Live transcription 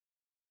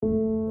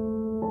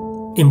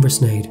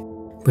Inversnaid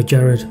by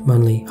Gerard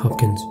Manley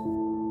Hopkins.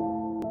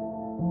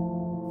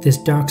 This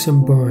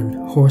darksome burn,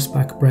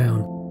 horseback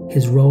brown,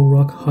 his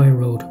roll-rock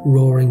highroad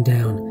roaring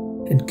down,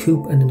 in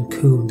coop and in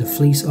coombe the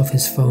fleece of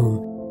his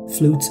foam,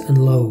 flutes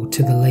and low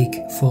to the lake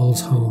falls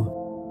home.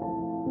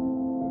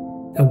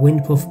 A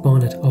windpuff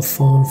bonnet of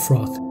fawn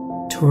froth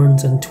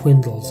turns and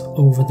twindles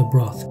over the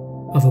broth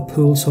of a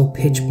pool so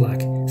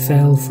pitch-black,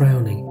 fell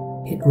frowning,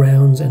 it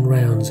rounds and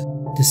rounds,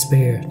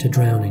 despair to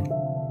drowning.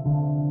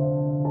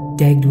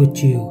 Degged with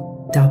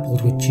dew,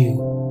 dappled with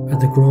dew, are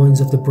the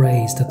groins of the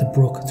braes that the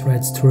brook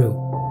threads through,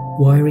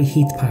 wiry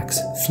heath-packs,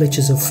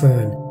 flitches of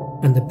fern,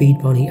 and the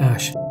bead-bonny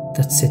ash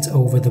that sits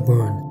over the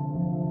burn.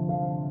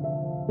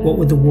 What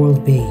would the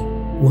world be,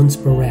 once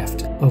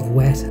bereft of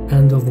wet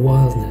and of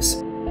wildness?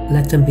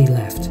 Let them be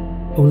left,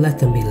 oh let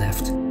them be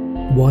left,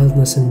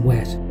 wildness and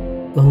wet,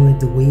 long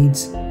live the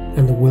weeds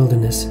and the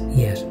wilderness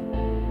yet.